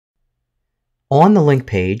On the link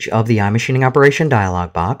page of the iMachining Operation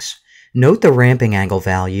dialog box, note the ramping angle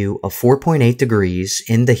value of 4.8 degrees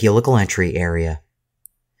in the helical entry area.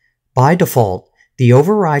 By default, the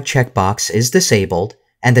override checkbox is disabled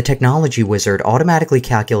and the technology wizard automatically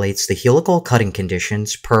calculates the helical cutting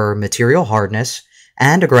conditions per material hardness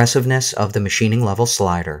and aggressiveness of the machining level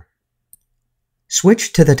slider.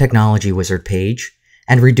 Switch to the technology wizard page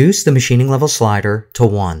and reduce the machining level slider to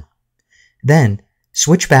 1. Then,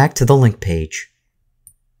 switch back to the link page.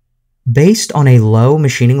 Based on a low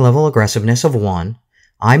machining level aggressiveness of 1,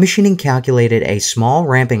 iMachining calculated a small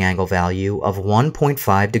ramping angle value of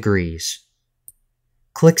 1.5 degrees.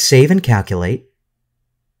 Click Save and Calculate,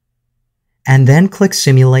 and then click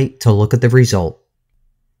Simulate to look at the result.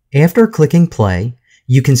 After clicking Play,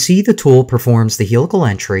 you can see the tool performs the helical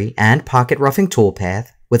entry and pocket roughing toolpath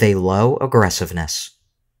with a low aggressiveness.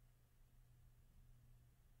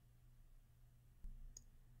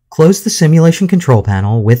 Close the Simulation Control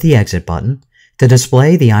Panel with the Exit button to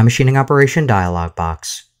display the iMachining Operation dialog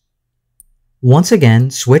box. Once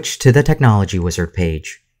again, switch to the Technology Wizard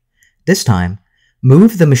page. This time,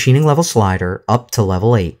 move the machining level slider up to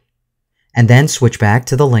level 8, and then switch back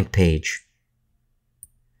to the link page.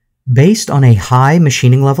 Based on a high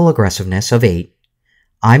machining level aggressiveness of 8,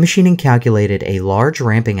 iMachining calculated a large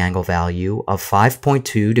ramping angle value of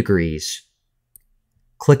 5.2 degrees.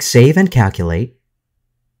 Click Save and Calculate,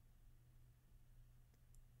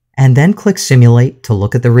 and then click Simulate to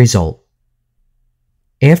look at the result.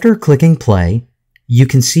 After clicking Play, you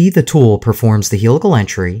can see the tool performs the helical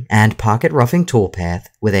entry and pocket roughing toolpath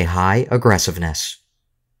with a high aggressiveness.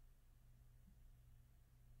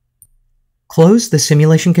 Close the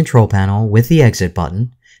Simulation Control Panel with the Exit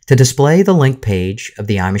button to display the link page of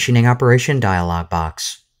the iMachining Operation dialog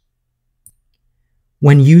box.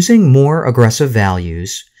 When using more aggressive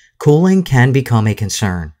values, cooling can become a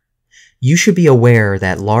concern. You should be aware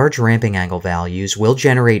that large ramping angle values will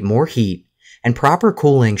generate more heat and proper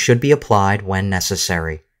cooling should be applied when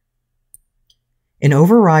necessary. An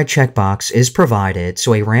override checkbox is provided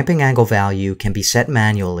so a ramping angle value can be set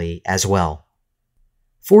manually as well.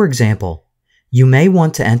 For example, you may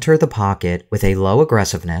want to enter the pocket with a low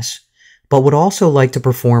aggressiveness, but would also like to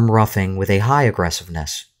perform roughing with a high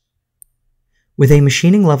aggressiveness. With a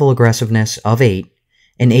machining level aggressiveness of 8,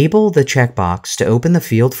 enable the checkbox to open the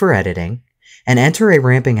field for editing and enter a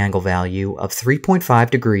ramping angle value of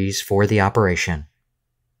 3.5 degrees for the operation.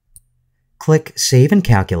 Click Save and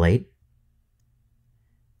Calculate,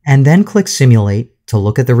 and then click Simulate to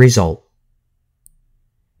look at the result.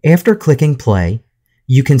 After clicking Play,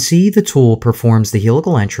 you can see the tool performs the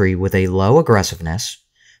helical entry with a low aggressiveness,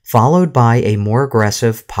 followed by a more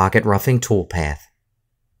aggressive pocket roughing toolpath.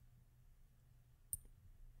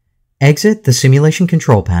 Exit the Simulation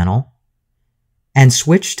Control Panel and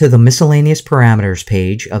switch to the Miscellaneous Parameters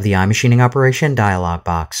page of the iMachining Operation dialog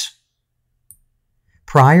box.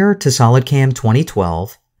 Prior to SolidCAM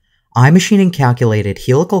 2012, iMachining calculated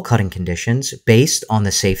helical cutting conditions based on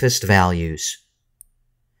the safest values.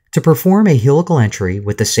 To perform a helical entry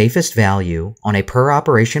with the safest value on a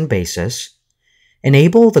per-operation basis,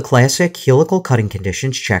 enable the Classic Helical Cutting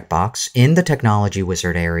Conditions checkbox in the Technology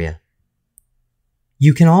Wizard area.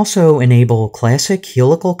 You can also enable classic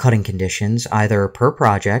helical cutting conditions either per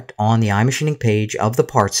project on the iMachining page of the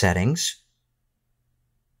part settings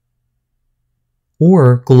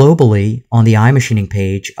or globally on the iMachining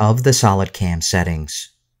page of the SolidCAM settings.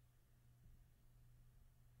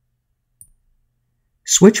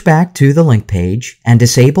 Switch back to the link page and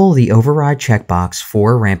disable the override checkbox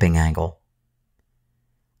for ramping angle.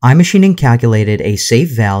 iMachining calculated a safe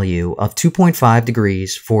value of 2.5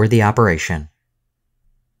 degrees for the operation.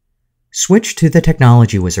 Switch to the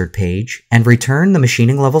Technology Wizard page and return the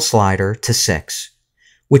machining level slider to 6,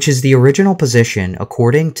 which is the original position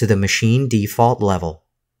according to the machine default level.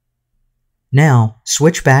 Now,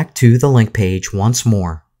 switch back to the link page once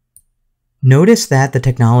more. Notice that the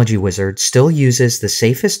Technology Wizard still uses the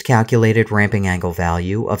safest calculated ramping angle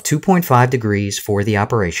value of 2.5 degrees for the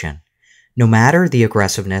operation, no matter the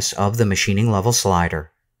aggressiveness of the machining level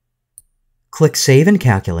slider. Click Save and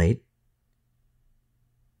Calculate,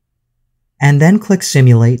 and then click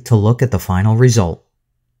Simulate to look at the final result.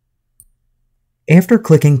 After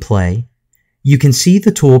clicking Play, you can see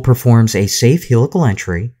the tool performs a safe helical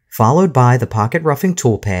entry, followed by the pocket roughing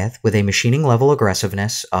toolpath with a machining level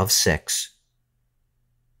aggressiveness of 6.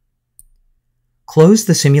 Close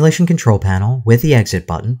the Simulation Control Panel with the Exit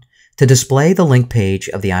button to display the link page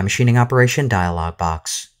of the iMachining Operation dialog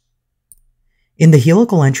box. In the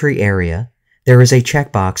helical entry area, there is a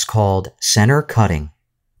checkbox called Center Cutting.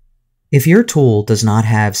 If your tool does not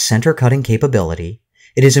have center cutting capability,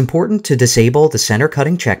 it is important to disable the center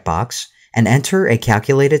cutting checkbox and enter a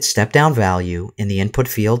calculated step-down value in the input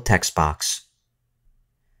field text box.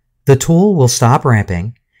 The tool will stop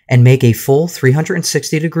ramping and make a full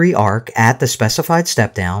 360-degree arc at the specified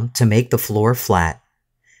step-down to make the floor flat.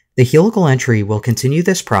 The helical entry will continue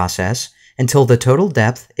this process until the total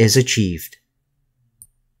depth is achieved.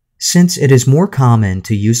 Since it is more common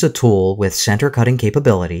to use a tool with center cutting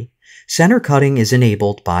capability, center cutting is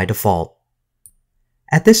enabled by default.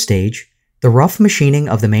 At this stage, the rough machining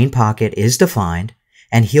of the main pocket is defined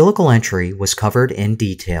and helical entry was covered in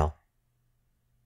detail.